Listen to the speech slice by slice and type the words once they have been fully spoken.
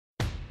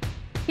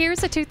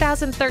Here's a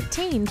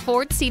 2013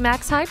 Ford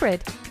C-Max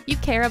Hybrid. You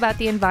care about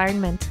the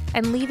environment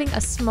and leaving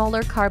a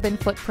smaller carbon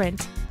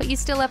footprint, but you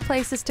still have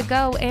places to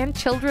go and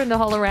children to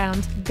haul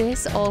around.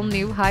 This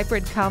all-new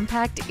hybrid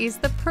compact is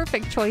the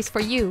perfect choice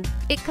for you.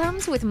 It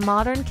comes with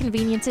modern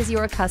conveniences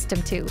you're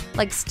accustomed to,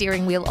 like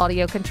steering wheel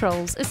audio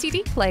controls, a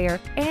CD player,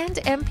 and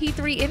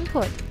MP3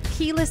 input,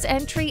 keyless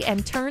entry,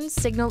 and turn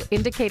signal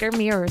indicator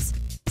mirrors.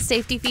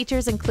 Safety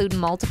features include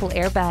multiple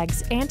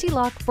airbags,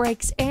 anti-lock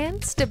brakes,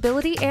 and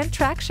stability and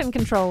traction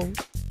control.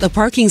 The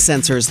parking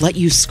sensors let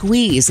you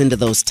squeeze into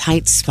those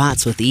tight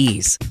spots with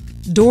ease.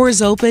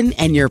 Doors open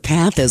and your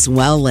path is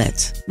well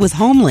lit with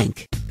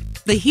HomeLink.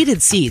 The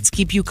heated seats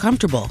keep you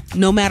comfortable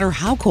no matter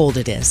how cold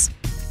it is.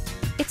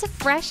 It's a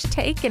fresh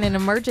take in an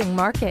emerging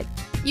market.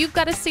 You've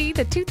got to see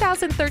the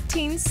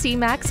 2013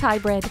 C-Max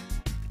Hybrid.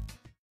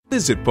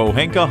 Visit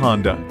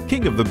Pohanka-Honda,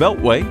 King of the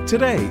Beltway,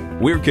 today.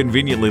 We're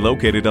conveniently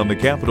located on the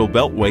Capitol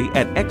Beltway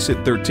at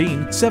Exit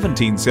 13,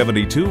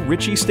 1772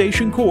 Ritchie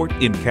Station Court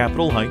in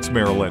Capitol Heights,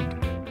 Maryland.